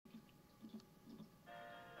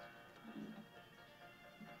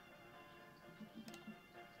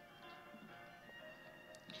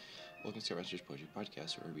to Scott Ransopher's Poetry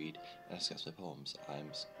Podcast, where I read and discuss my poems. I'm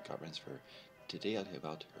Scott Ransopher. Today I'll tell you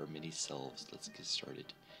about Her Many Selves. Let's get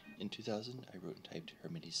started. In 2000, I wrote and typed Her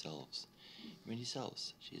Many Selves. Her many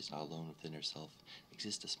selves. She is not alone within herself.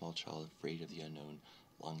 Exists a small child afraid of the unknown.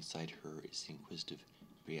 Alongside her is the inquisitive,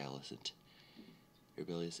 preadolescent.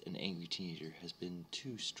 Rebellious and angry teenager has been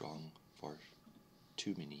too strong for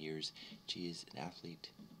too many years. She is an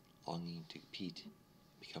athlete, longing to compete,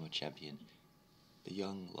 become a champion. The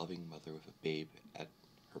young, loving mother with a babe at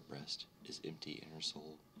her breast is empty in her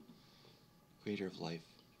soul. Creator of life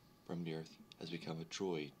from the earth has become a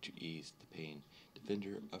joy to ease the pain.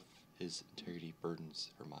 Defender of his integrity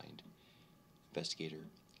burdens her mind. Investigator,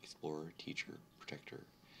 explorer, teacher, protector.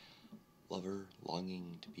 Lover,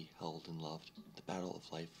 longing to be held and loved. The battle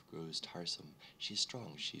of life grows tiresome. She is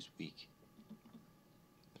strong, she is weak.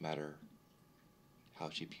 No matter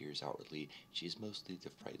how she appears outwardly, she is mostly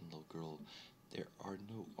the frightened little girl. There are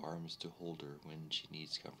no arms to hold her when she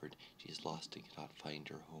needs comfort. She is lost and cannot find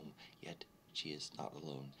her home, yet she is not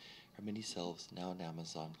alone. Her Many Selves, now in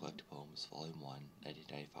Amazon Collected Poems, Volume 1,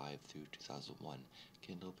 1995 through 2001,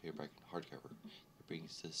 Kindle, paperback, and hardcover. That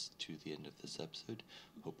brings us to the end of this episode.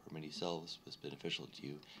 Hope Her Many Selves was beneficial to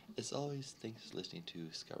you. As always, thanks for listening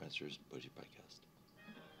to Scott Ransopher's Poetry Podcast.